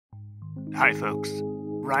Hi, folks.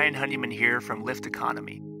 Ryan Honeyman here from Lyft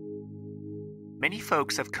Economy. Many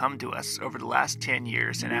folks have come to us over the last 10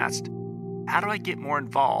 years and asked, how do I get more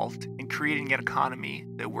involved in creating an economy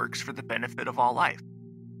that works for the benefit of all life?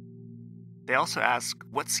 They also ask,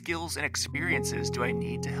 what skills and experiences do I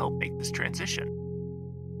need to help make this transition?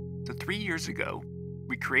 So 3 years ago,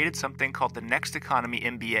 we created something called the Next Economy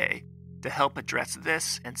MBA to help address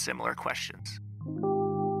this and similar questions.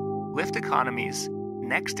 Lyft Economy's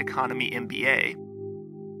Next Economy MBA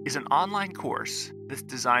is an online course that's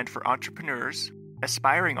designed for entrepreneurs,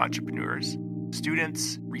 aspiring entrepreneurs,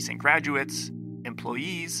 students, recent graduates,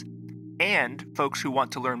 employees, and folks who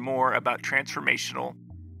want to learn more about transformational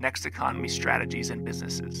Next Economy strategies and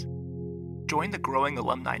businesses. Join the growing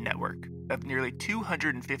alumni network of nearly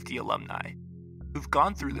 250 alumni who've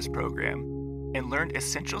gone through this program and learned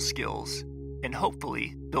essential skills and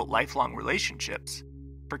hopefully built lifelong relationships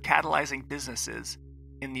for catalyzing businesses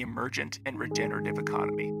in the emergent and regenerative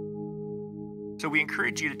economy. So we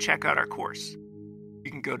encourage you to check out our course.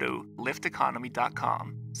 You can go to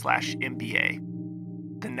lyfteconomy.com/MBA.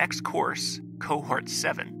 The next course, Cohort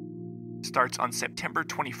 7, starts on September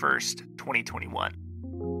 21st, 2021.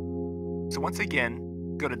 So once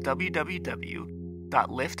again, go to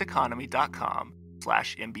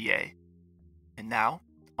www.lyfteconomy.com/MBA. And now,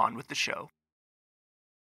 on with the show.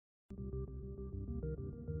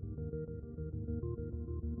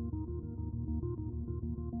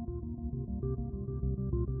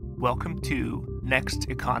 Welcome to Next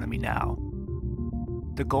Economy Now.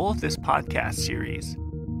 The goal of this podcast series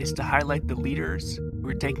is to highlight the leaders who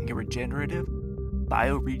are taking a regenerative,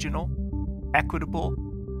 bioregional, equitable,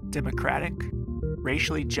 democratic,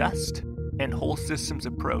 racially just, and whole systems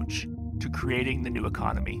approach to creating the new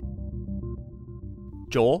economy.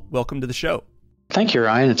 Joel, welcome to the show. Thank you,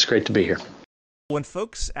 Ryan. It's great to be here. When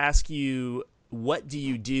folks ask you, what do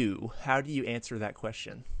you do? How do you answer that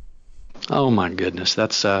question? Oh, my goodness.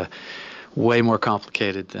 That's way more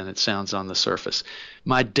complicated than it sounds on the surface.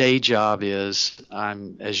 My day job is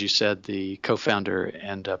I'm, as you said, the co-founder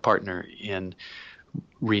and partner in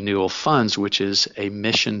Renewal Funds, which is a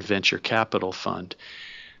mission venture capital fund.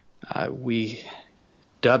 We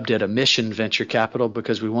dubbed it a mission venture capital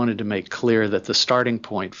because we wanted to make clear that the starting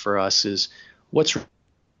point for us is what's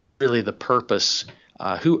really the purpose.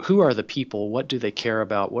 Who are the people? What do they care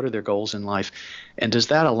about? What are their goals in life? And does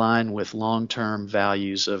that align with long-term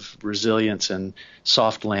values of resilience and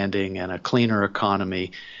soft landing and a cleaner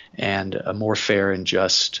economy and a more fair and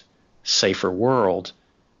just, safer world?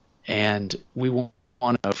 And we want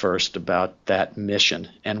to know first about that mission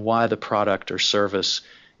and why the product or service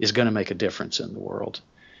is going to make a difference in the world.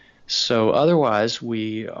 So otherwise,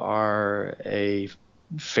 we are a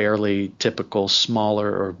fairly typical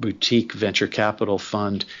smaller or boutique venture capital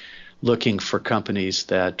fund looking for companies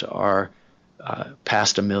that are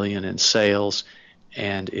past $1 million in sales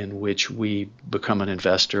and in which we become an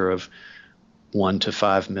investor of $1 to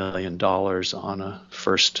 $5 million on a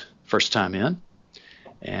first time in.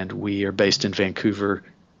 And we are based in Vancouver,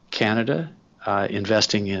 Canada,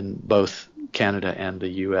 investing in both Canada and the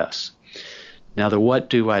U.S. Now, the what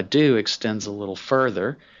do I do extends a little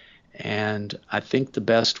further. And I think the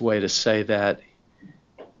best way to say that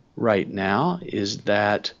right now is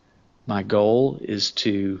that my goal is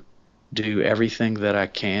to do everything that I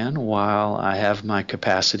can while I have my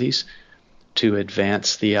capacities to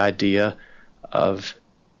advance the idea of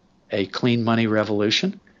a clean money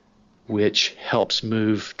revolution, which helps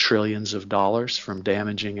move trillions of dollars from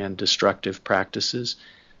damaging and destructive practices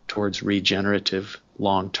towards regenerative,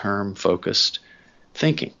 long-term focused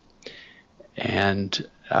thinking. And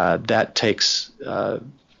that takes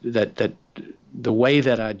that the way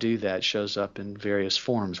that I do that shows up in various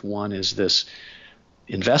forms. One is this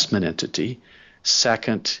investment entity.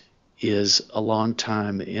 Second is a long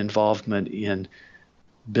time involvement in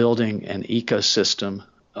building an ecosystem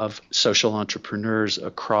of social entrepreneurs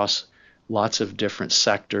across lots of different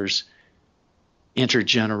sectors,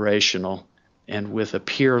 intergenerational, and with a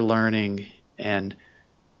peer learning and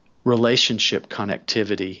relationship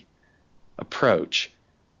connectivity approach.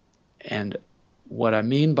 And what I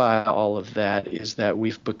mean by all of that is that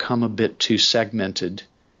we've become a bit too segmented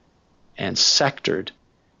and sectored,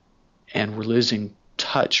 and we're losing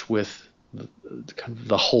touch with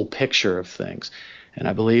the whole picture of things. And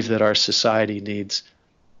I believe that our society needs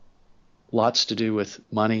lots to do with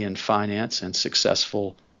money and finance and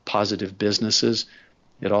successful, positive businesses.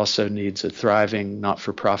 It also needs a thriving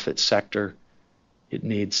not-for-profit sector. It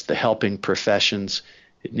needs the helping professions.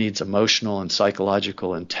 It needs emotional and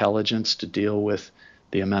psychological intelligence to deal with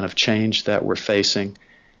the amount of change that we're facing.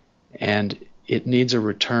 And it needs a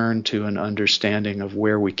return to an understanding of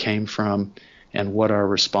where we came from and what our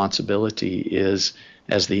responsibility is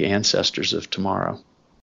as the ancestors of tomorrow.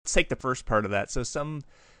 Let's take the first part of that. So some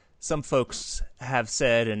folks have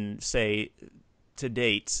said and say to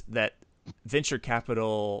date that venture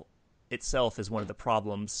capital itself is one of the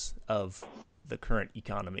problems of the current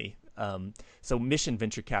economy. So mission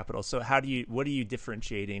venture capital. So what are you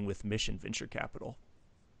differentiating with mission venture capital?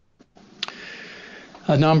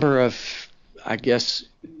 A number of, I guess,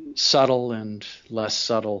 subtle and less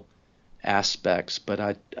subtle aspects,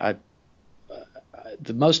 but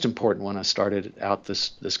the most important one I started out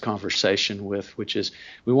this conversation with, which is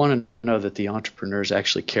we want to know that the entrepreneurs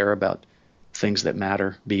actually care about things that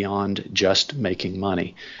matter beyond just making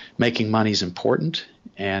money. Making money is important,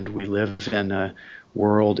 and we live in a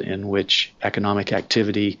world in which economic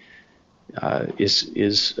activity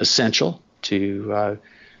is essential to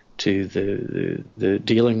the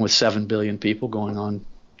dealing with 7 billion people going on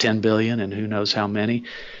 10 billion and who knows how many,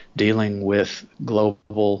 dealing with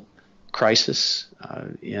global crisis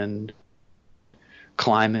in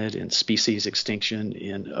climate, in species extinction,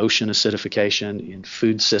 in ocean acidification, in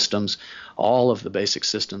food systems, all of the basic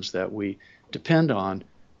systems that we depend on.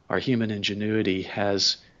 Our human ingenuity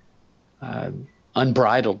has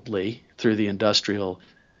unbridledly, through the industrial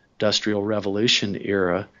revolution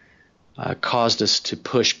era, caused us to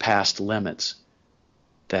push past limits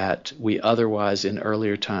that we otherwise in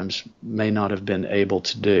earlier times may not have been able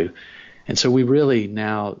to do. And so we really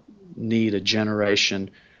now need a generation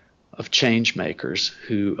of change makers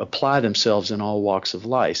who apply themselves in all walks of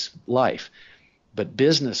life. But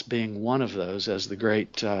business being one of those, as the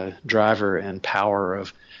great driver and power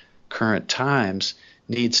of current times,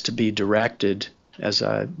 needs to be directed, as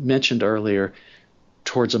I mentioned earlier,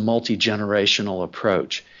 towards a multi-generational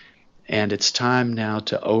approach. And it's time now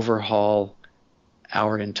to overhaul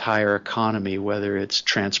our entire economy, whether it's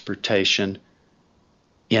transportation,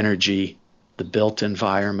 energy, the built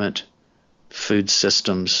environment, food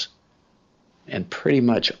systems, and pretty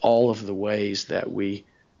much all of the ways that we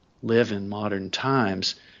live in modern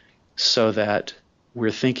times, so that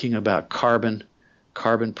we're thinking about carbon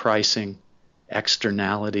pricing,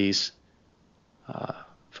 externalities,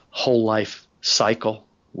 whole life cycle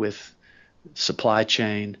with supply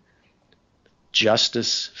chain,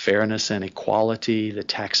 justice, fairness, and equality, the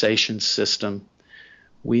taxation system.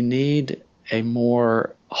 We need a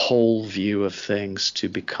more whole view of things to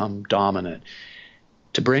become dominant.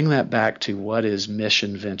 To bring that back to what is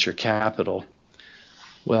mission venture capital,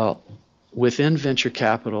 well, within venture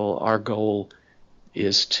capital, our goal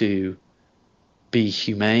is to be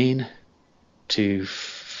humane, to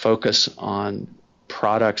focus on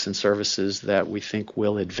products and services that we think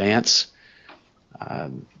will advance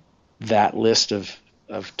that list of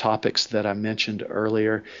topics that I mentioned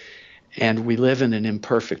earlier. And we live in an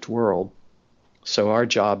imperfect world. So our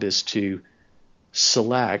job is to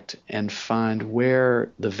select and find where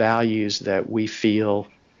the values that we feel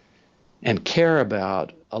and care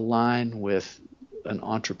about align with an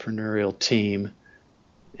entrepreneurial team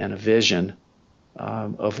and a vision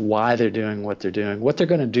of why they're doing, what they're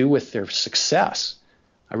going to do with their success.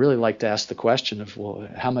 I really like to ask the question of, well,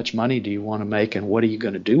 how much money do you want to make and what are you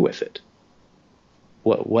going to do with it?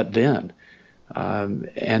 What then?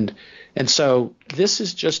 And so this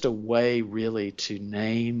is just a way really to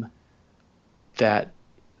name that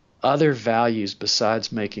other values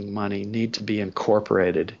besides making money need to be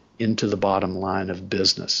incorporated into the bottom line of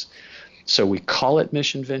business. So we call it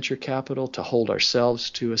mission venture capital to hold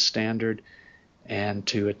ourselves to a standard and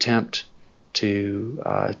to attempt to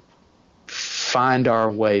find our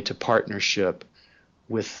way to partnership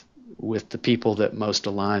with the people that most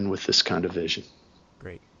align with this kind of vision.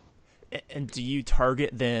 Great. And do you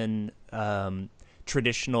target then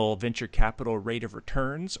traditional venture capital rate of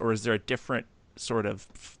returns, or is there a different sort of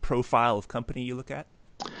profile of company you look at?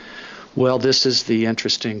 Well, this is the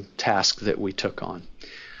interesting task that we took on.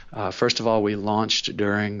 First of all, we launched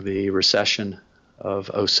during the recession of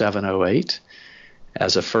 07-08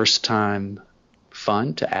 as a first-time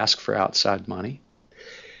fund to ask for outside money.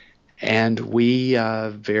 And we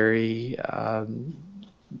very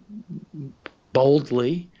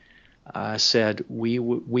boldly said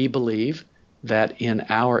we believe that in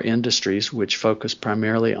our industries, which focus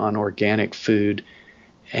primarily on organic food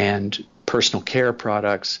and personal care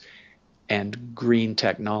products and green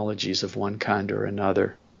technologies of one kind or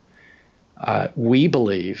another, we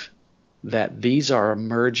believe that these are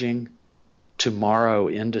emerging tomorrow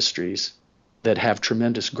industries that have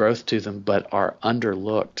tremendous growth to them but are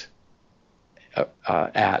underlooked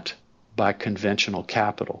at by conventional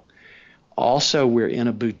capital. Also, we're in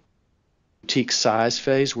a boutique size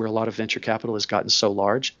phase where a lot of venture capital has gotten so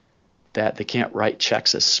large that they can't write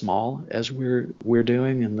checks as small as we're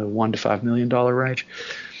doing in the $1 to $5 million range.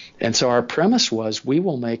 And so our premise was we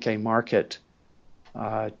will make a market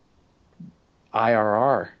IRR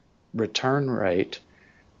return rate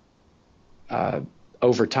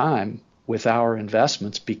over time with our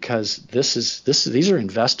investments, because these are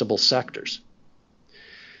investable sectors.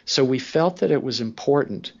 So we felt that it was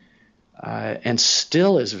important, and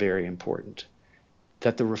still is very important,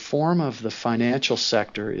 that the reform of the financial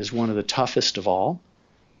sector is one of the toughest of all,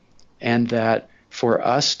 and that for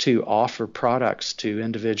us to offer products to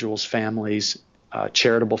individuals, families,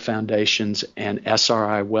 charitable foundations, and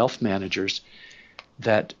SRI wealth managers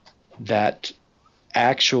that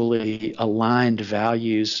actually aligned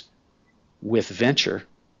values with venture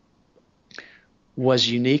was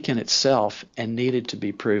unique in itself and needed to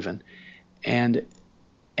be proven. And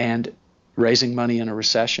raising money in a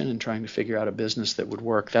recession and trying to figure out a business that would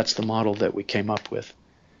work, that's the model that we came up with.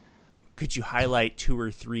 Could you highlight 2 or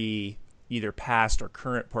 3 either past or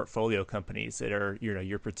current portfolio companies that are,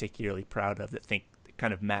 you're particularly proud of, that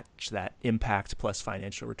kind of match that impact plus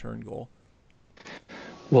financial return goal?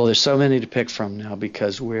 Well, there's so many to pick from now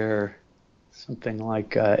because we're something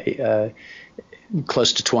like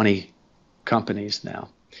close to 20 companies now.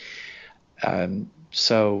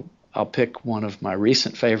 So I'll pick one of my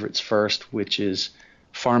recent favorites first, which is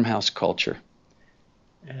Farmhouse Culture.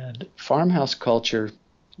 And Farmhouse Culture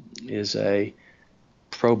is a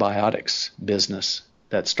probiotics business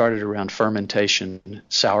that started around fermentation,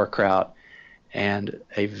 sauerkraut, and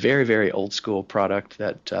a very, very old school product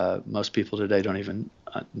that most people today don't even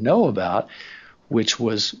know about, which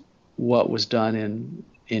was what was done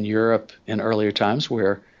in Europe in earlier times,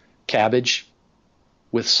 where cabbage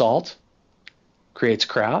with salt creates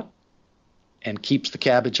kraut and keeps the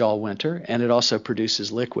cabbage all winter, and it also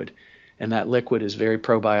produces liquid. And that liquid is very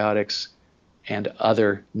probiotics and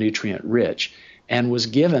other nutrient rich, and was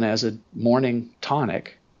given as a morning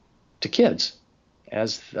tonic to kids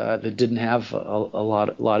as that didn't have a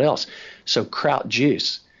lot else. So kraut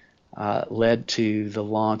juice led to the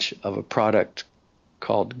launch of a product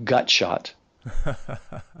called Gut Shot.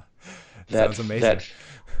 Sounds amazing.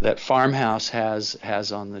 That Farmhouse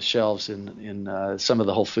has on the shelves in some of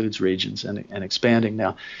the Whole Foods regions and expanding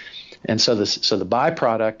now. And so the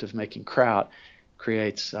byproduct of making kraut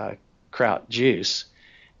creates kraut juice,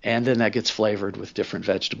 and then that gets flavored with different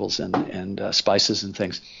vegetables and spices and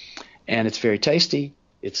things. And it's very tasty.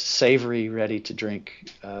 It's savory, ready to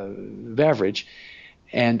drink beverage.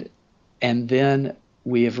 And then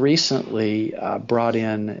we have recently brought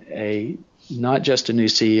in not just a new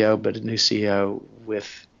CEO, but a new CEO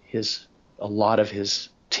with a lot of his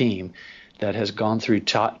team that has gone through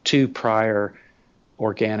 2 prior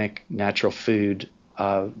organic natural food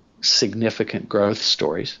significant growth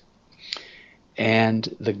stories. And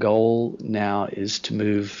the goal now is to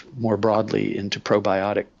move more broadly into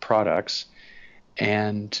probiotic products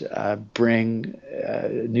and bring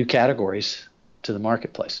new categories to the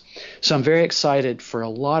marketplace. So I'm very excited for a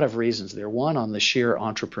lot of reasons there. One, on the sheer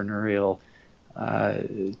entrepreneurial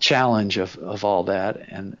challenge of all that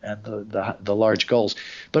and the large goals,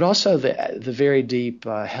 but also the very deep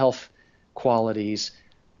health qualities,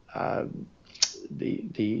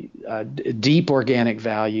 the deep organic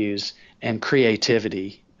values and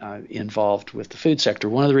creativity involved with the food sector.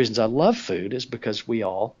 One of the reasons I love food is because we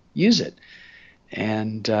all use it.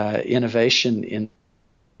 And innovation in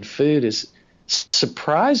food is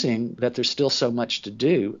surprising that there's still so much to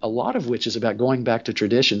do, a lot of which is about going back to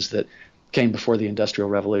traditions that came before the Industrial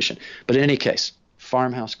Revolution. But in any case,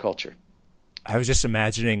 Farmhouse Culture. I was just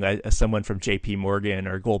imagining someone from J.P. Morgan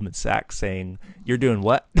or Goldman Sachs saying, "You're doing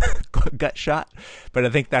what?" Gut Shot. But I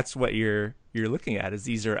think that's what you're looking at, is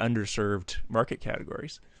these are underserved market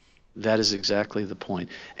categories. That is exactly the point.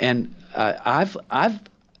 And I'm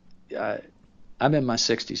in my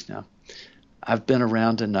 60s now. I've been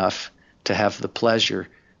around enough to have the pleasure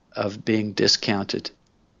of being discounted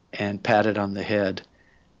and patted on the head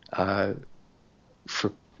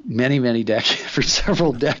for many decades, for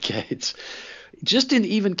several decades, just in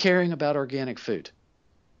even caring about organic food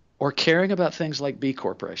or caring about things like B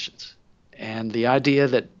corporations and the idea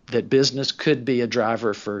that business could be a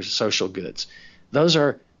driver for social goods. Those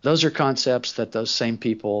are concepts that those same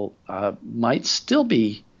people might still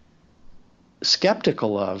be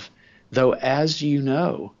skeptical of, though, as you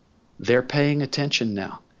know, they're paying attention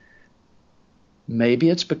now. Maybe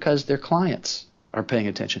it's because their clients are paying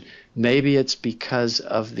attention. Maybe it's because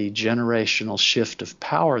of the generational shift of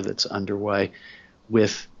power that's underway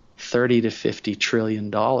with $30 to $50 trillion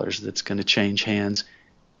that's going to change hands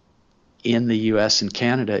in the US and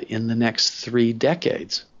Canada in the next 3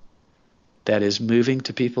 decades. That is moving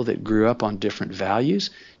to people that grew up on different values,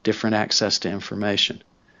 different access to information.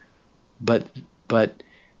 But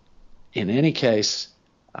in any case,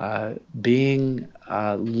 being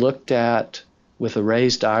looked at with a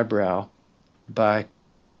raised eyebrow by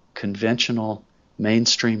conventional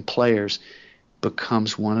mainstream players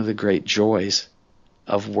becomes one of the great joys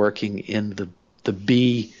of working in the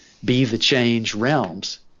be the change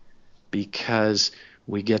realms, because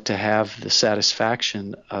we get to have the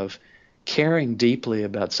satisfaction of caring deeply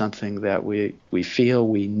about something that we feel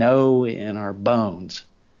we know in our bones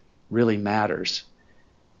really matters.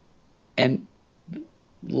 And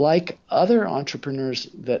like other entrepreneurs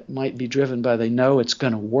that might be driven by they know it's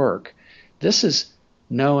going to work, this is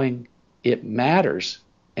knowing it matters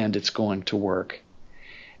and it's going to work.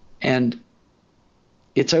 And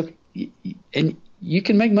it's okay, and you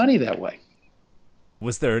can make money that way.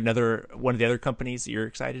 Was there another one of the other companies that you're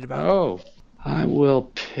excited about? Oh, I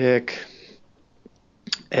will pick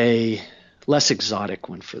a less exotic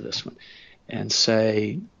one for this one and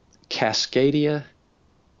say Cascadia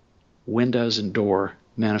Windows and Door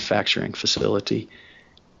Manufacturing Facility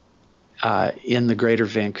in the greater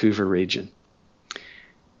Vancouver region.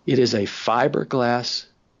 It is a fiberglass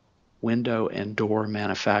window and door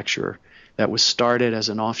manufacturer that was started as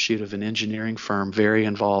an offshoot of an engineering firm very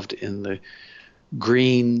involved in the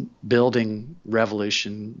green building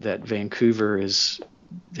revolution that Vancouver has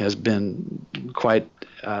been quite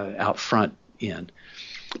out front in,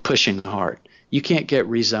 pushing hard. You can't get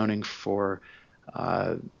rezoning for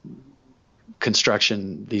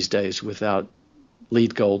construction these days without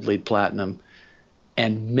LEED Gold, LEED Platinum,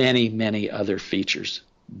 and many, many other features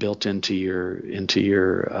built into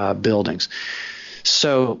your buildings.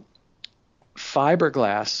 So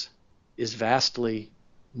fiberglass is vastly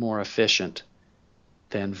more efficient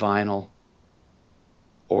than vinyl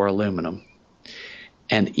or aluminum.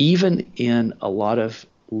 And even in a lot of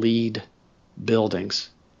LEED buildings,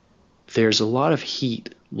 there's a lot of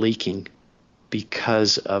heat leaking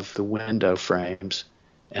because of the window frames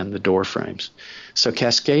and the door frames. So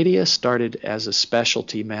Cascadia started as a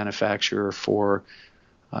specialty manufacturer for,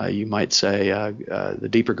 you might say, the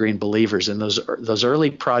deeper green believers, and those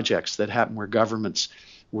early projects that happened where governments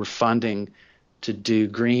were funding to do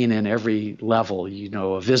green in every level,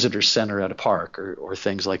 a visitor center at a park or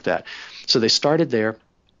things like that. So they started there,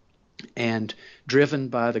 and driven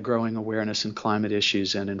by the growing awareness in climate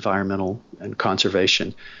issues and environmental and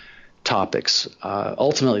conservation topics.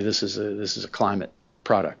 Ultimately, this is a climate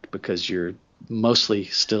product because you're mostly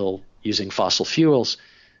still using fossil fuels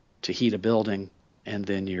to heat a building, and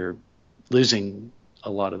then you're losing a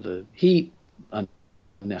lot of the heat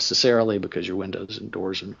unnecessarily because your windows and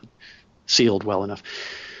doors are sealed well enough.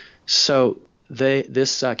 So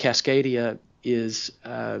this Cascadia is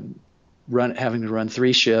having to run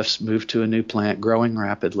 3 shifts, move to a new plant, growing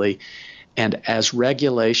rapidly. And as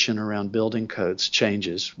regulation around building codes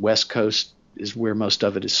changes, West Coast is where most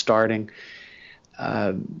of it is starting.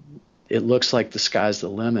 It looks like the sky's the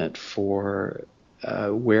limit for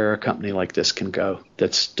where a company like this can go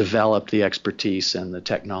that's developed the expertise and the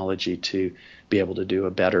technology to be able to do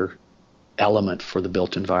a better element for the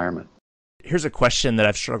built environment. Here's a question that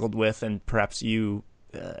I've struggled with, and perhaps you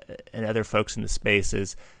and other folks in the space,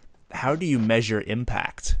 is how do you measure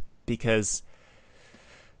impact? Because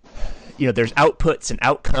there's outputs and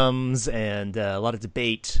outcomes and a lot of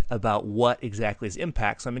debate about what exactly is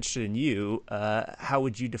impact. So I'm interested in you. How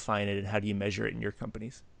would you define it, and how do you measure it in your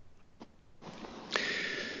companies?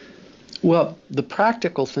 Well, the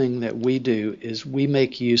practical thing that we do is we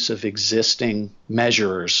make use of existing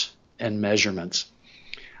measurers and measurements.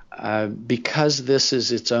 Because this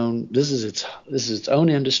is its own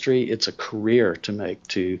industry. It's a career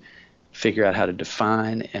to figure out how to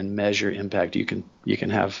define and measure impact. You can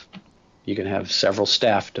have several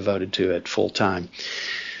staff devoted to it full time.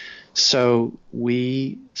 So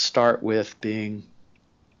we start with being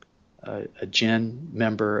a GEN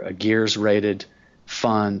member, a GEARS rated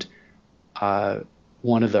fund,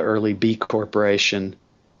 one of the early B Corporation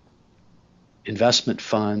investment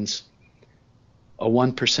funds, a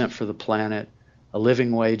 1% for the planet, a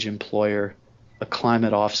living wage employer, a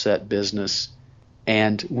climate offset business,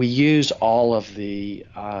 and we use all of the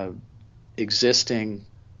existing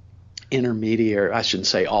intermediary, I shouldn't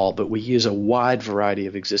say all, but we use a wide variety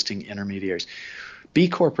of existing intermediaries. B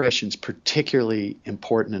Corporation's particularly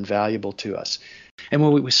important and valuable to us. And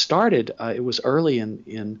when we started, it was early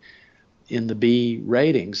in the B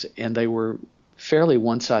ratings, and they were fairly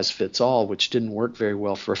one-size-fits-all, which didn't work very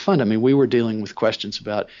well for a fund. I mean, we were dealing with questions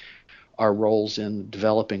about our roles in the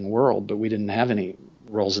developing world, but we didn't have any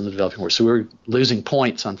roles in the developing world. So we were losing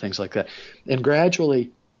points on things like that. And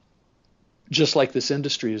gradually, just like this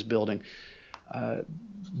industry is building,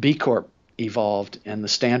 B Corp evolved and the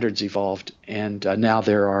standards evolved, and now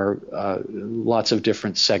there are lots of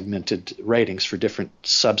different segmented ratings for different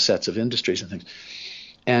subsets of industries and things.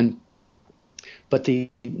 But the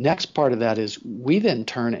next part of that is we then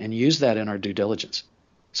turn and use that in our due diligence.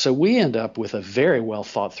 So we end up with a very well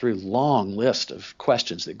thought through long list of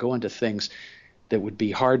questions that go into things that would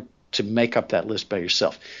be hard to make up that list by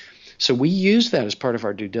yourself. So we use that as part of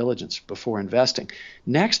our due diligence before investing.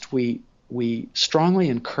 Next, we strongly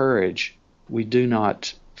encourage, we do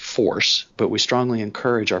not force, but we strongly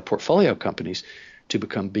encourage our portfolio companies to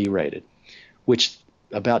become B-rated, which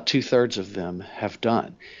about 2/3 of them have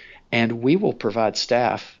done. And we will provide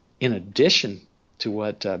staff, in addition to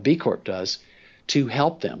what B Corp does, to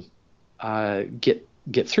help them get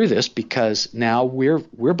through this, because now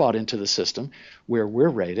we're bought into the system where we're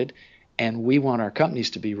rated, and we want our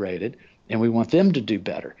companies to be rated, and we want them to do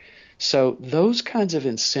better. So those kinds of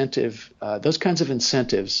incentives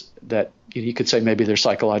that you could say maybe they're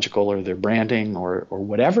psychological or they're branding or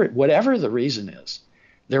whatever the reason is,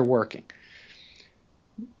 they're working.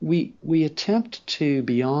 We attempt to,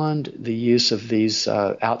 beyond the use of these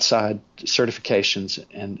outside certifications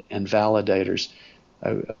and validators,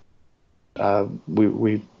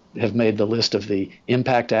 we have made the list of the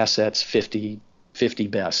impact assets 50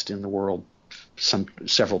 best in the world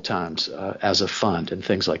several times as a fund and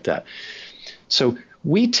things like that. So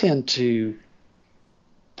we tend to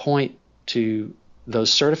point to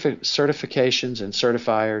those certifications and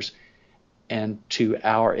certifiers, and to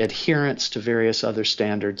our adherence to various other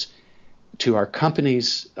standards, to our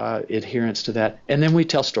company's adherence to that, and then we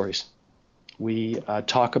tell stories. We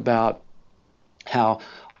talk about how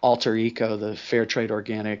Alter Eco, the fair trade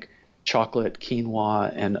organic chocolate,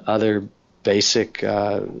 quinoa, and other basic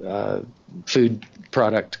food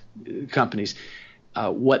product companies,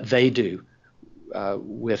 what they do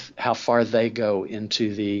with how far they go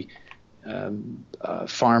into the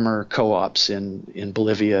farmer co-ops in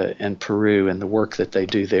Bolivia and Peru, and the work that they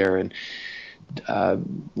do there. And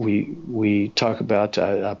we talk about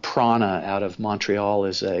Prana out of Montreal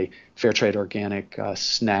is a fair trade organic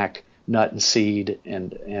snack, nut and seed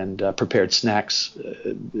and prepared snacks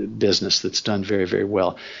business that's done very, very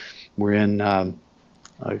well. We're in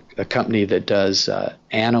a company that does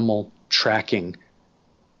animal tracking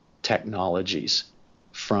technologies,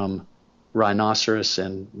 from rhinoceros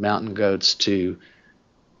and mountain goats to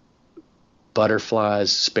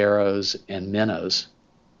butterflies, sparrows, and minnows.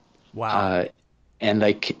 Wow.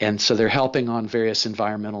 And so they're helping on various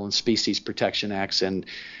environmental and species protection acts and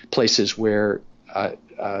places where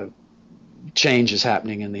change is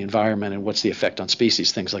happening in the environment and what's the effect on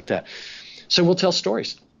species, things like that. So we'll tell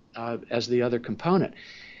stories as the other component.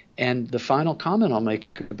 And the final comment I'll make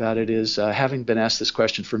about it is, having been asked this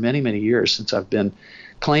question for many, many years since I've been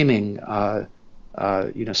claiming,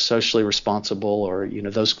 socially responsible, or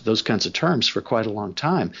those kinds of terms for quite a long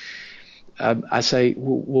time, I say,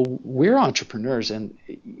 well, we're entrepreneurs, and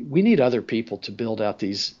we need other people to build out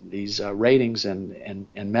these ratings and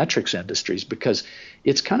metrics industries, because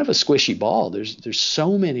it's kind of a squishy ball. There's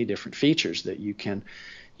so many different features that you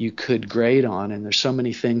could grade on, and there's so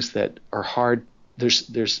many things that are hard. There's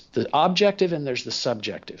the objective and there's the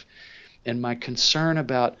subjective. And my concern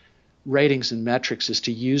about ratings and metrics is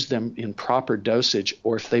to use them in proper dosage,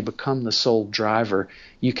 or if they become the sole driver,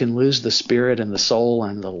 you can lose the spirit and the soul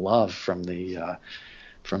and the love from the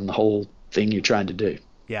whole thing you're trying to do.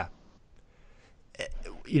 Yeah.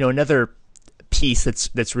 Another piece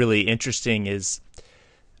that's really interesting is,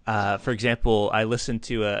 for example, I listened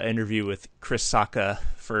to an interview with Chris Sacca.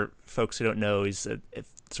 For folks who don't know, he's a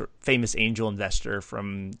sort of famous angel investor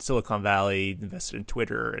from Silicon Valley, invested in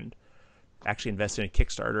Twitter and actually invested in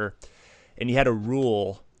Kickstarter. And he had a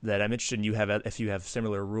rule that I'm interested in if you have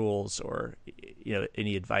similar rules, or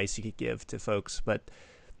any advice you could give to folks. But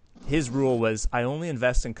his rule was, I only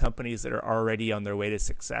invest in companies that are already on their way to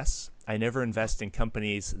success. I never invest in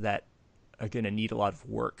companies that are going to need a lot of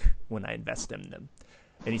work when I invest in them.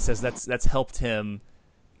 And he says that's helped him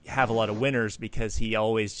have a lot of winners, because he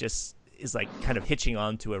always just is like kind of hitching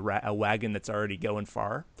on to a wagon that's already going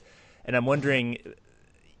far. And I'm wondering,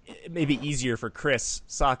 it may be easier for Chris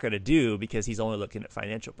Sacca to do because he's only looking at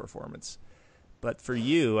financial performance. But for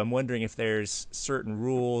you, I'm wondering if there's certain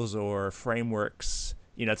rules or frameworks.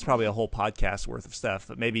 It's probably a whole podcast worth of stuff,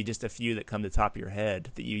 but maybe just a few that come to the top of your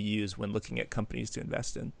head that you use when looking at companies to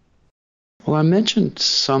invest in. Well, I mentioned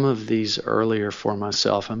some of these earlier for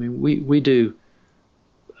myself. I mean, we do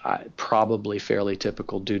probably fairly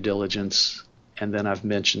typical due diligence And then I've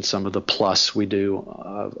mentioned some of the plus we do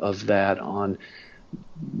of that on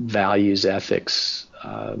values, ethics,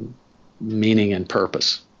 meaning and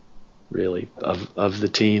purpose, really, of the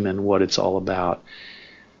team and what it's all about.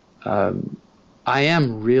 I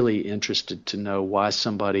am really interested to know why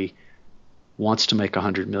somebody wants to make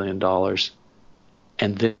 $100 million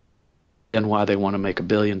and then why they want to make $1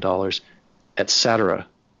 billion, et cetera.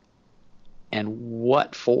 And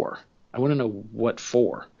what for? I want to know what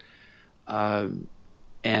for.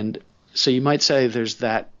 And so you might say there's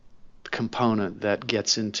that component that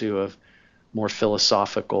gets into a more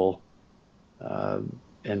philosophical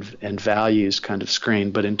and values kind of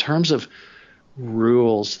screen. But in terms of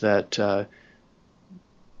rules that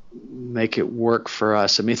make it work for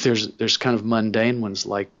us, I mean, there's kind of mundane ones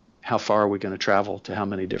like how far are we going to travel to how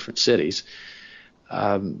many different cities?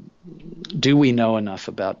 Do we know enough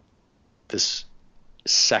about this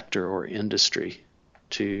sector or industry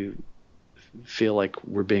to feel like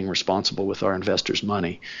we're being responsible with our investors'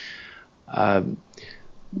 money?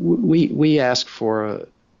 We ask for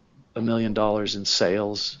 $1 million in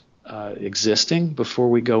sales existing before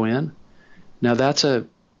we go in. Now that's a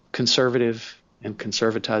conservative and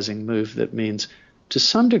conservatizing move that means to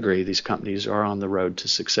some degree these companies are on the road to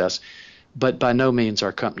success, but by no means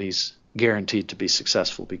are companies guaranteed to be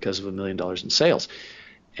successful because of $1 million in sales.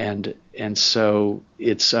 And so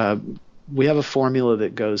it's we have a formula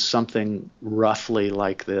that goes something roughly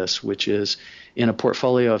like this, which is in a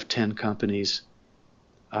portfolio of 10 companies.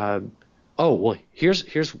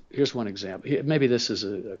 Here's one example. Maybe this is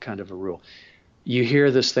a kind of a rule. You hear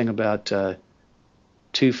this thing about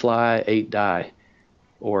 2 fly, 8 die,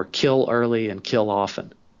 or kill early and kill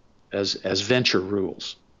often as venture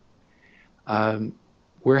rules.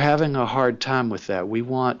 We're having a hard time with that. We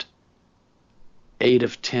want 8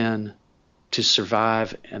 of 10 to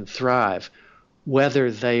survive and thrive.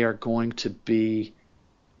 Whether they are going to be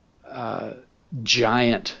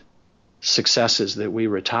giant successes that we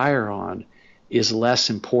retire on is less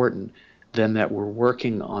important than that we're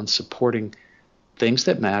working on supporting things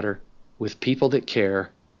that matter with people that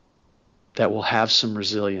care, that will have some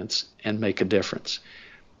resilience and make a difference.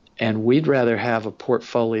 And we'd rather have a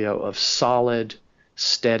portfolio of solid,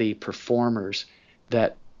 steady performers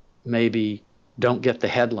that maybe don't get the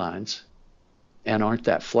headlines and aren't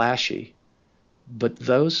that flashy, but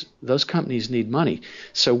those companies need money.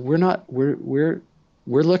 So we're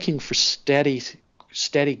looking for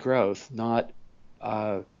steady growth, not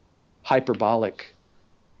hyperbolic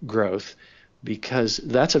growth, because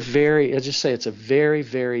it's a very,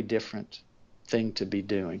 very different thing to be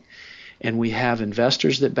doing. And we have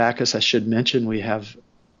investors that back us. I should mention we have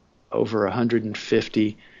over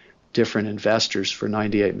 150 different investors for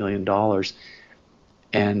 $98 million,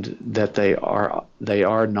 and that they are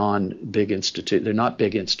they're not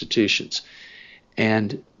big institutions.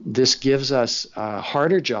 And this gives us a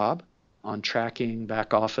harder job on tracking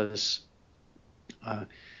back office,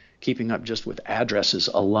 keeping up just with addresses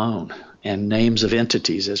alone and names of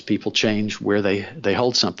entities as people change where they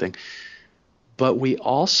hold something. But we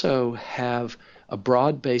also have a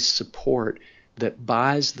broad-based support that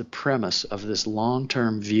buys the premise of this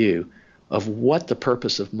long-term view of what the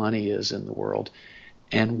purpose of money is in the world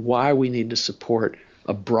and why we need to support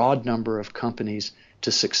a broad number of companies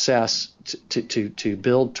to success, to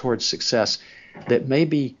build towards success that may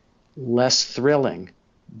be less thrilling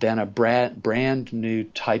than a brand new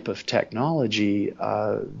type of technology,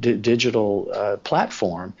 digital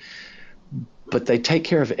platform, but they take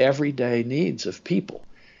care of everyday needs of people.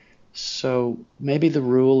 So maybe the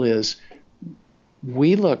rule is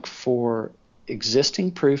we look for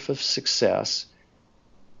existing proof of success,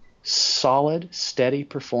 solid, steady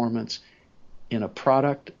performance in a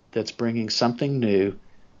product that's bringing something new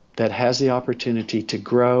that has the opportunity to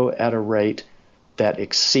grow at a rate that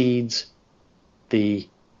exceeds the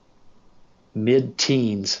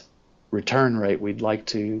mid-teens return rate we'd like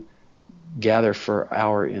to gather for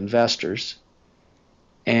our investors,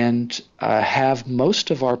 and have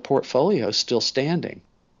most of our portfolio still standing.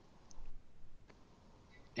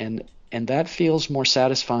 And that feels more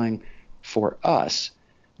satisfying for us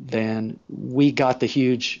than we got the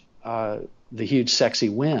huge sexy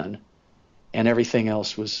win and everything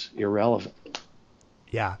else was irrelevant.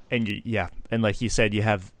 Yeah, and like you said, you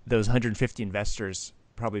have those 150 investors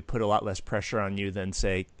probably put a lot less pressure on you than,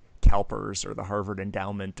 say, CalPERS or the Harvard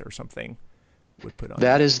Endowment or something would put on you.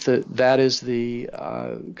 That is the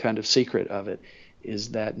kind of secret of it,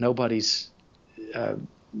 is that nobody's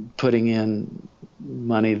putting in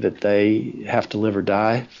money that they have to live or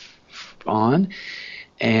die on,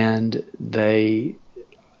 and they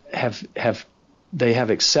have they have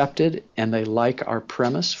accepted and they like our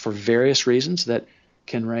premise for various reasons that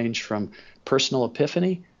can range from personal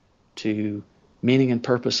epiphany to meaning and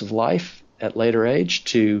purpose of life at later age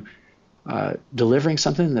to delivering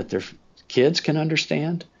something that their kids can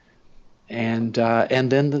understand. And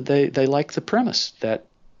then they like the premise that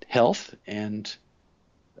health and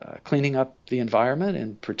cleaning up the environment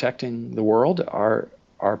and protecting the world are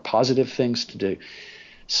positive things to do.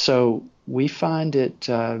 So we find it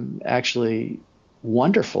actually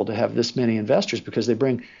wonderful to have this many investors because they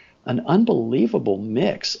bring an unbelievable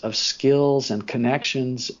mix of skills and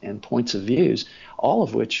connections and points of views, all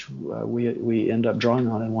of which we end up drawing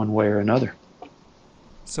on in one way or another.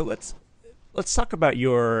 So let's talk about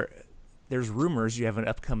there's rumors you have an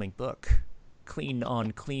upcoming book, Clean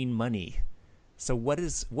on Clean Money. So what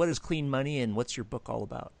is clean money and what's your book all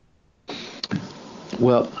about?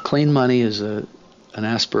 Well, clean money is an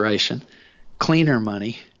aspiration. Cleaner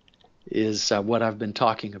money is what I've been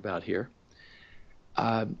talking about here.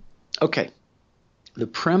 Okay. The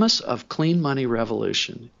premise of Clean Money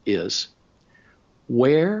Revolution is,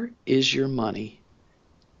 where is your money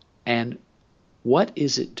and what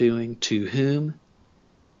is it doing to whom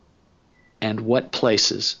and what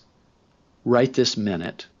places right this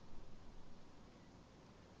minute?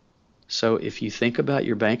 So if you think about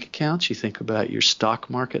your bank accounts, you think about your stock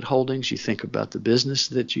market holdings, you think about the business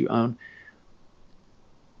that you own,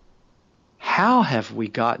 how have we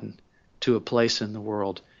gotten to a place in the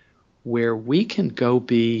world where we can go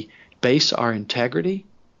base our integrity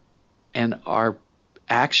and our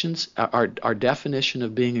actions, our definition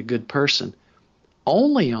of being a good person,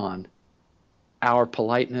 only on our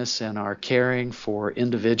politeness and our caring for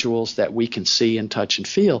individuals that we can see and touch and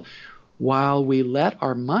feel, while we let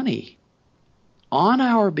our money on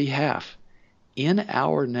our behalf, in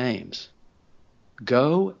our names,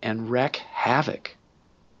 go and wreak havoc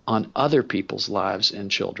on other people's lives and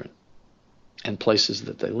children and places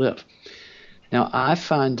that they live. Now, I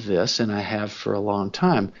find this, and I have for a long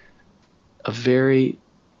time, a very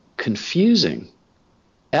confusing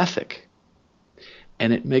ethic.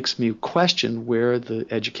 And it makes me question where the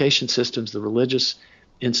education systems, the religious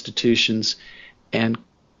institutions, and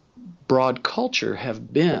broad culture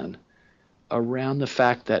have been around the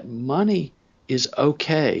fact that money is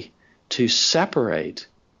okay to separate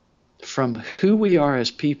from who we are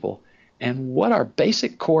as people and what our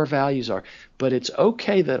basic core values are. But it's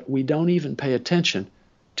okay that we don't even pay attention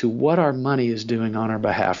to what our money is doing on our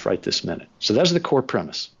behalf right this minute. So that's the core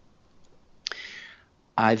premise.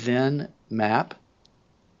 I then map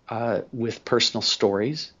with personal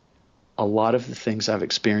stories a lot of the things I've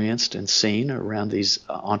experienced and seen around these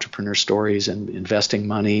entrepreneur stories and investing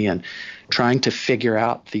money and trying to figure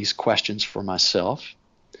out these questions for myself.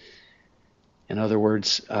 In other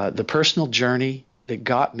words, the personal journey that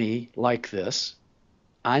got me like this.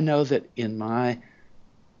 I know that in my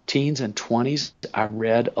teens and 20s, I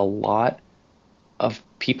read a lot of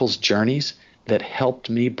people's journeys that helped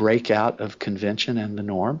me break out of convention and the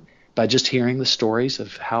norm by just hearing the stories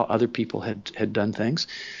of how other people had done things.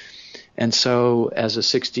 And so as a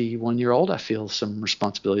 61-year-old, I feel some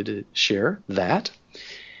responsibility to share that.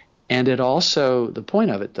 And it also, the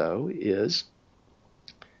point of it, though, is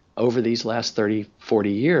over these last 30,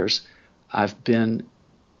 40 years, I've been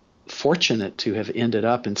fortunate to have ended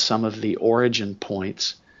up in some of the origin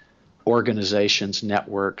points, organizations,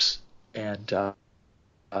 networks, and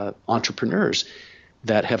entrepreneurs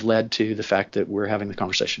that have led to the fact that we're having the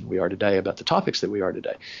conversation we are today about the topics that we are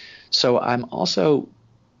today. So I'm also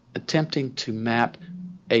attempting to map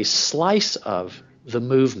a slice of the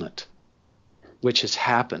movement which has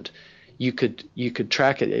happened. You could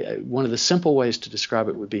track it. One of the simple ways to describe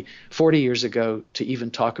it would be 40 years ago, to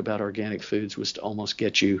even talk about organic foods was to almost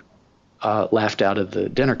get you laughed out of the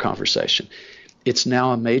dinner conversation. It's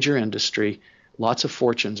now a major industry. Lots of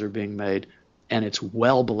fortunes are being made, and it's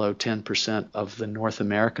well below 10% of the North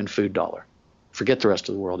American food dollar. Forget the rest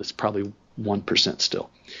of the world. It's probably 1% still.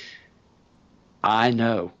 I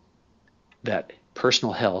know that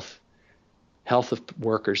personal health, health of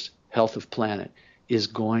workers, health of planet is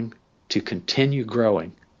going to continue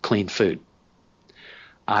growing clean food.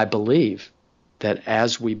 I believe that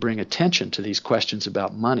as we bring attention to these questions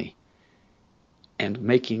about money and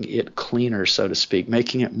making it cleaner, so to speak,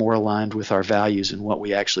 making it more aligned with our values and what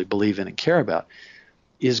we actually believe in and care about,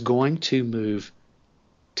 is going to move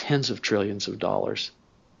tens of trillions of dollars.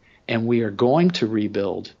 And we are going to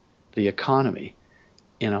rebuild the economy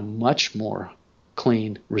in a much more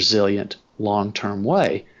clean, resilient, long-term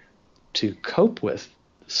way to cope with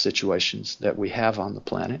the situations that we have on the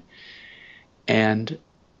planet. And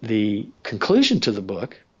the conclusion to the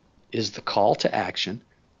book is the call to action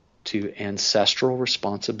to ancestral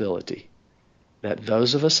responsibility, that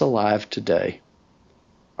those of us alive today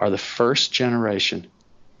are the first generation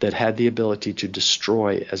that had the ability to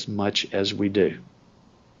destroy as much as we do.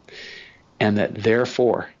 And that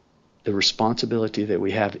therefore, the responsibility that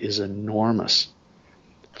we have is enormous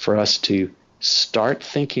for us to start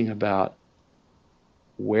thinking about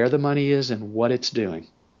where the money is and what it's doing,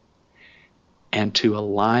 and to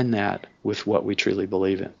align that with what we truly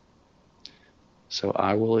believe in. So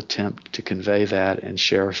I will attempt to convey that and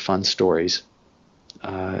share fun stories.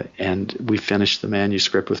 And we finished the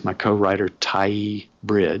manuscript with my co-writer, Tai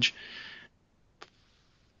Bridge,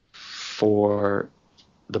 for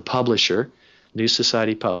the publisher, New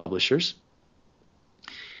Society Publishers,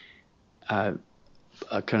 a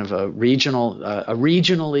kind of a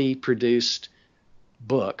regionally produced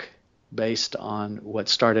book based on what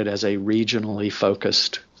started as a regionally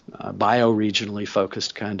focused, bioregionally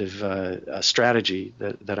focused kind of strategy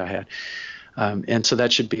that I had. And so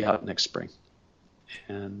that should be out next spring.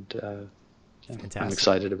 And I'm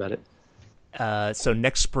excited about it. So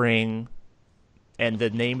next spring, and the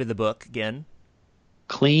name of the book again?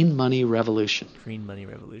 Clean Money Revolution. Clean Money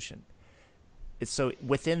Revolution. So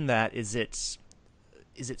within that, is it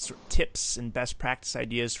sort of tips and best practice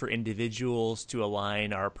ideas for individuals to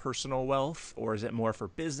align our personal wealth, or is it more for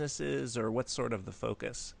businesses, or what's sort of the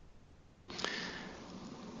focus?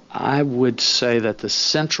 I would say that the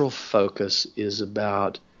central focus is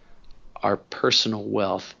about our personal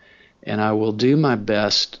wealth, and I will do my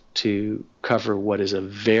best to cover what is a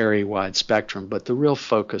very wide spectrum, but the real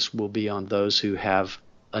focus will be on those who have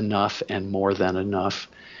enough and more than enough,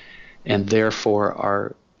 and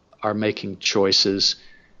therefore are making choices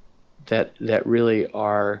that really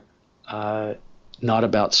are not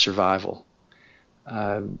about survival.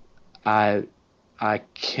 I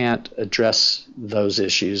can't address those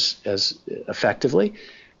issues as effectively,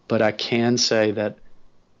 but I can say that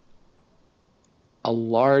a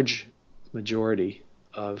large majority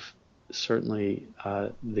of certainly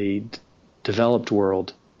the developed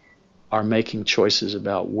world are making choices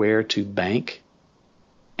about where to bank,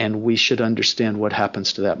 and we should understand what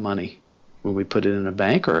happens to that money when we put it in a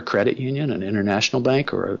bank or a credit union, an international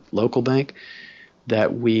bank or a local bank,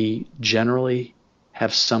 that we generally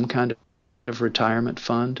have some kind of retirement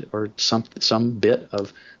fund or some bit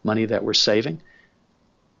of money that we're saving.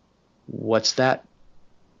 What's that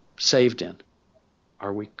saved in?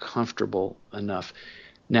 Are we comfortable enough?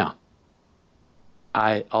 Now,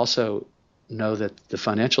 I also know that the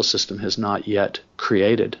financial system has not yet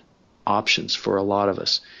created options for a lot of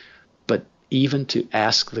us. But even to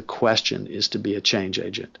ask the question is to be a change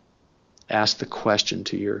agent. Ask the question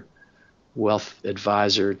to your wealth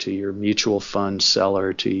advisor, to your mutual fund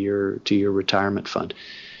seller, to your retirement fund.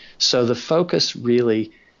 So the focus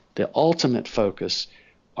really, the ultimate focus,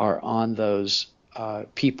 are on those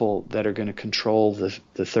people that are going to control the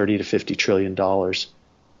 $30 to $50 trillion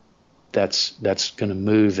that's going to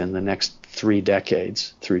move in the next 3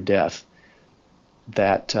 decades through death.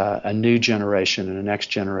 That a new generation and a next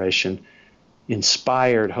generation,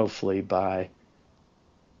 inspired hopefully by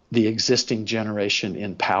the existing generation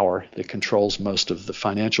in power that controls most of the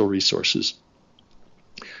financial resources,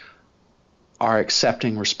 are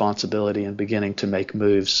accepting responsibility and beginning to make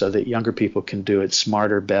moves so that younger people can do it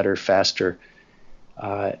smarter, better, faster,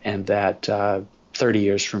 and that 30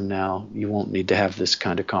 years from now, you won't need to have this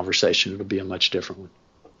kind of conversation. It'll be a much different one.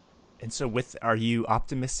 And so are you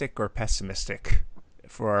optimistic or pessimistic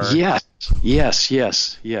for our... Yes,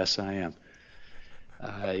 I am.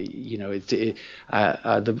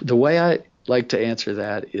 The way I like to answer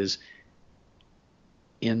that is,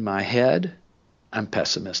 in my head, I'm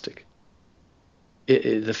pessimistic.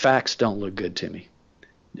 The facts don't look good to me,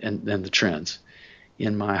 and the trends.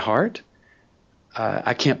 In my heart,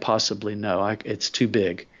 I can't possibly know. It's too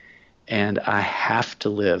big, and I have to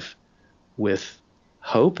live with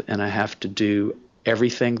hope, and I have to do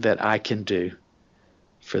everything that I can do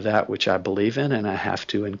for that which I believe in, and I have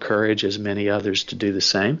to encourage as many others to do the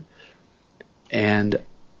same. And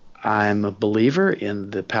I'm a believer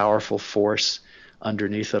in the powerful force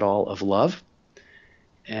underneath it all of love,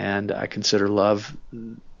 and I consider love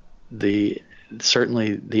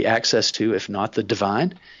certainly the access to, if not the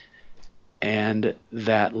divine, and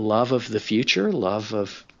that love of the future, love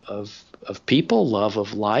of people, love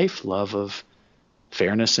of life, love of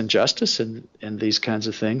fairness and justice, and these kinds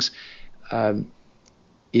of things,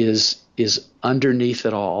 is underneath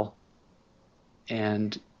it all.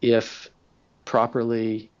 And if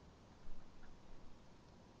properly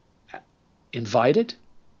invited,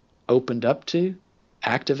 opened up to,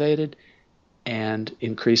 activated, and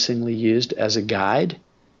increasingly used as a guide,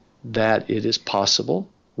 that it is possible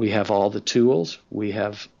We have all the tools. We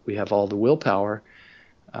have all the willpower.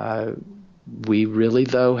 We really,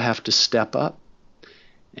 though, have to step up,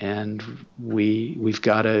 and we've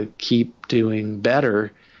got to keep doing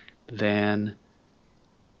better than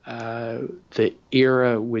the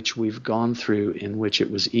era which we've gone through, in which it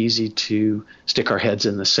was easy to stick our heads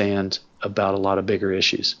in the sand about a lot of bigger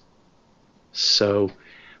issues. So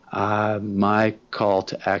my call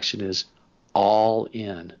to action is all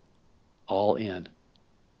in, all in.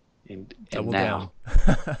 And now,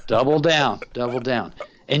 double down.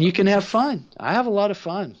 And you can have fun. I have a lot of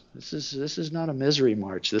fun. This is not a misery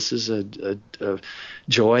march. This is a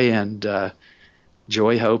joy and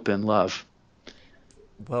joy, hope, and love.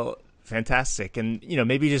 Well, fantastic. And,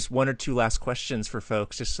 maybe just one or two last questions for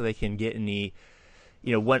folks, just so they can get any,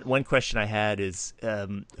 one question I had is,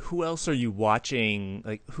 who else are you watching?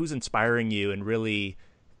 Like, who's inspiring you and really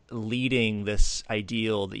leading this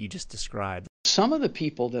ideal that you just described? Some of the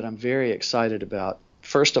people that I'm very excited about,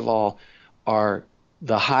 first of all, are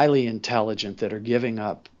the highly intelligent that are giving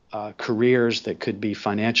up careers that could be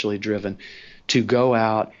financially driven to go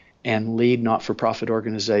out and lead not-for-profit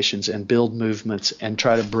organizations and build movements and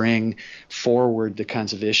try to bring forward the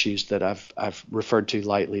kinds of issues that I've referred to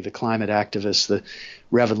lightly: the climate activists, the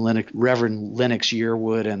Reverend Lennox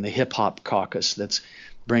Yearwood, and the Hip Hop Caucus that's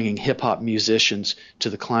bringing hip hop musicians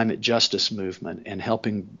to the climate justice movement and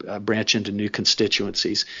helping branch into new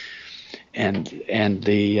constituencies. And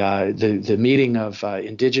the meeting of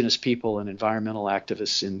indigenous people and environmental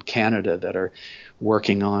activists in Canada that are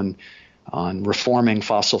working on reforming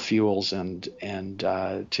fossil fuels and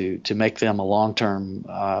to make them a long-term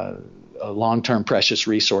precious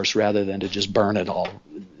resource rather than to just burn it all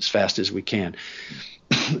as fast as we can.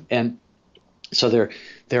 And so there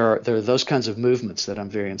are those kinds of movements that I'm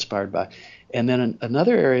very inspired by. And then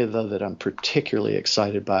another area, though, that I'm particularly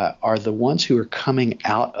excited by are the ones who are coming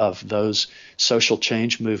out of those social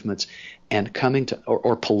change movements and coming to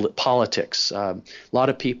or politics. A lot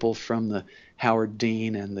of people from the Howard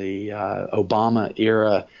Dean and the Obama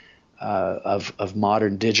era of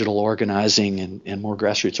modern digital organizing and more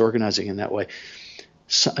grassroots organizing in that way.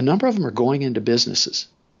 So a number of them are going into businesses.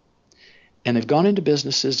 And they've gone into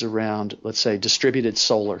businesses around, let's say, distributed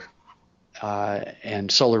solar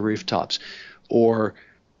and solar rooftops, or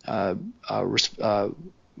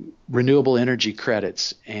renewable energy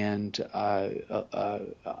credits and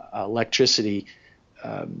electricity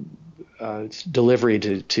delivery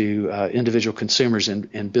to individual consumers,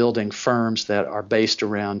 and building firms that are based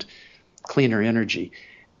around cleaner energy.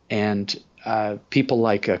 And people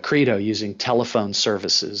like Credo using telephone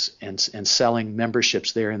services and selling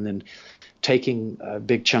memberships there, and then taking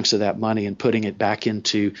big chunks of that money and putting it back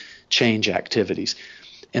into change activities.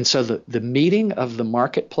 And so the meeting of the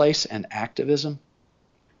marketplace and activism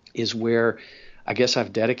is where I guess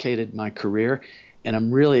I've dedicated my career. And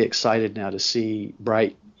I'm really excited now to see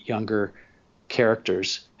bright, younger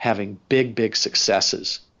characters having big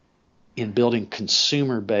successes in building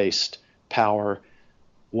consumer-based power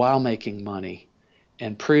while making money,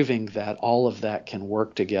 and proving that all of that can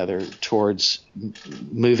work together towards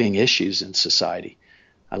moving issues in society.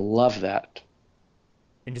 I love that.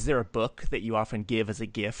 And is there a book that you often give as a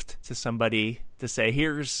gift to somebody to say,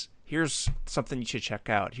 here's something you should check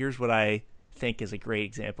out. Here's what I think is a great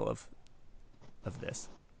example of this?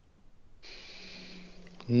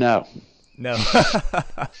 No. You're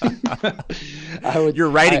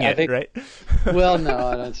writing it, right? Well,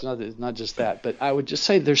 no, it's not just that. But I would just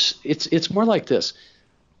say it's more like this.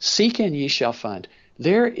 Seek and ye shall find.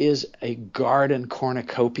 There is a garden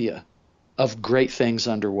cornucopia of great things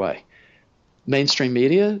underway. Mainstream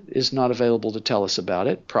media is not available to tell us about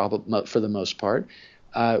it, probably for the most part.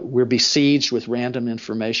 We're besieged with random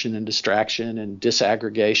information and distraction and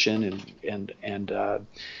disaggregation and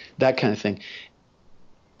that kind of thing.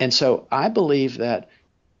 And so I believe that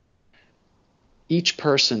each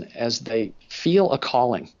person, as they feel a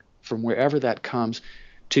calling from wherever that comes,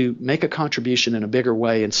 to make a contribution in a bigger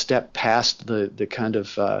way and step past the kind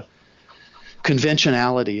of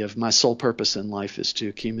conventionality of my sole purpose in life is to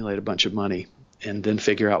accumulate a bunch of money and then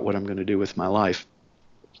figure out what I'm going to do with my life.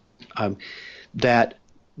 That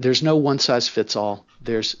there's no one size fits all.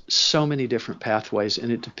 There's so many different pathways,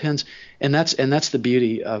 and it depends. And that's the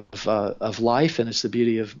beauty of life, and it's the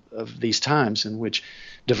beauty of these times in which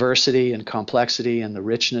diversity and complexity and the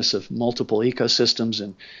richness of multiple ecosystems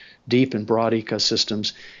and deep and broad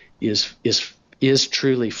ecosystems is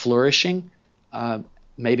truly flourishing.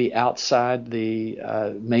 Maybe outside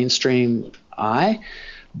the mainstream eye,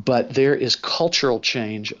 but there is cultural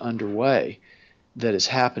change underway that is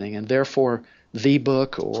happening, and therefore the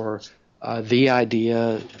book or the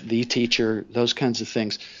idea, the teacher, those kinds of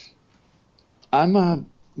things. I'm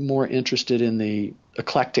more interested in the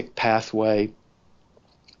eclectic pathway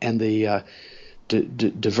and the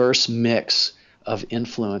diverse mix of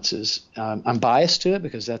influences. I'm biased to it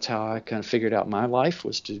because that's how I kind of figured out my life,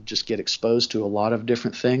 was to just get exposed to a lot of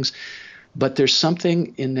different things. But there's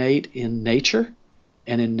something innate in nature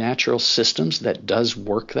and in natural systems that does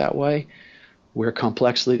work that way, where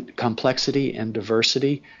complexity and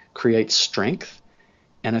diversity creates strength.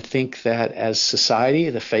 And I think that as society,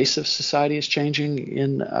 the face of society is changing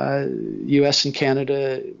in U.S. and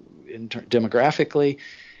Canada, demographically,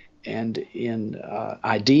 and in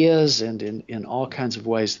ideas, and in all kinds of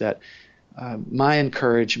ways, that my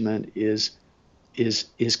encouragement is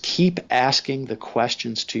keep asking the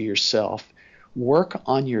questions to yourself. Work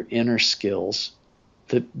on your inner skills.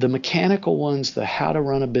 The mechanical ones, the how to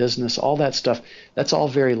run a business, all that stuff, that's all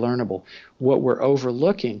very learnable. What we're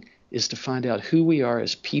overlooking is to find out who we are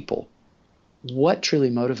as people, what truly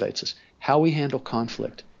motivates us, how we handle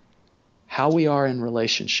conflict, how we are in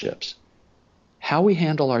relationships, how we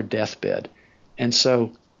handle our deathbed. And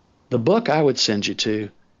so the book I would send you to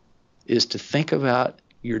is to think about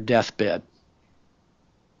your deathbed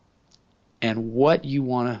and what you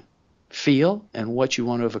want to feel and what you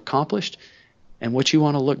want to have accomplished and what you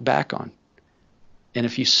want to look back on. And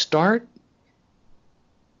if you start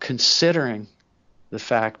considering the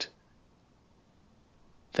fact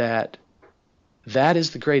that that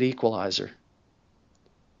is the great equalizer,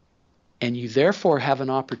 and you therefore have an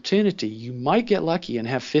opportunity, you might get lucky and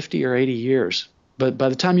have 50 or 80 years, but by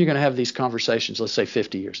the time you're going to have these conversations, let's say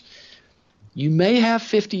 50 years, you may have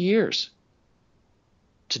 50 years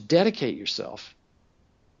to dedicate yourself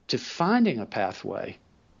to finding a pathway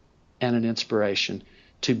and an inspiration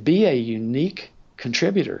to be a unique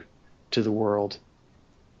contributor to the world.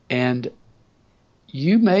 And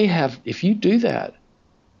you may have, if you do that,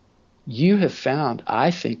 you have found, I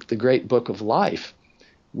think, the great book of life,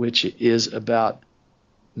 which is about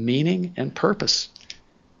meaning and purpose.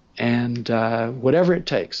 And whatever it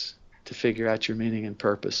takes to figure out your meaning and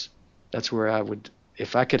purpose, that's where I would,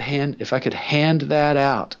 if I could hand that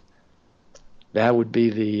out, that would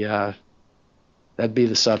be that'd be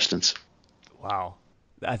the substance. Wow.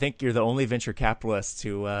 I think you're the only venture capitalist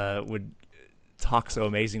who would talk so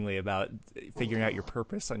amazingly about figuring out your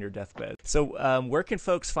purpose on your deathbed. So where can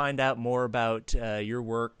folks find out more about your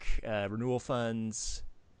work, renewal funds,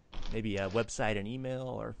 maybe a website and email?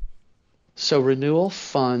 Or So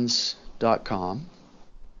renewalfunds.com,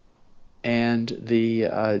 and the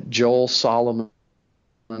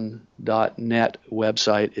joelsolomon.net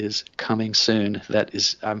website is coming soon. That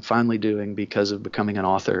is, I'm finally doing because of becoming an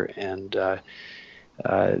author, and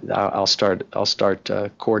I'll start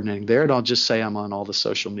coordinating there, and I'll just say I'm on all the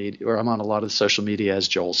social media, or I'm on a lot of the social media as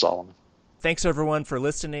Joel Solomon. Thanks everyone for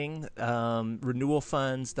listening.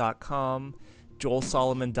 Renewalfunds.com,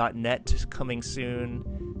 joelsolomon.net coming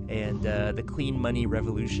soon, and the Clean Money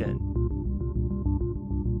Revolution.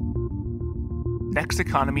 Next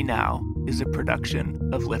Economy Now is a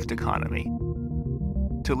production of Lift Economy.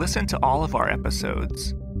 To listen to all of our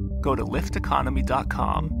episodes, go to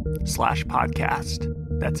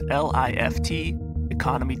lifteconomy.com/podcast. That's LIFT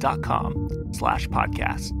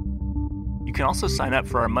economy.com/podcast. You can also sign up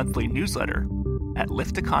for our monthly newsletter at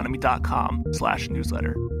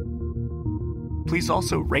lifteconomy.com/newsletter. Please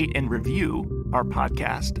also rate and review our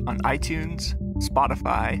podcast on iTunes,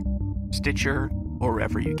 Spotify, Stitcher, or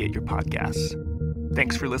wherever you get your podcasts.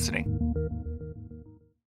 Thanks for listening.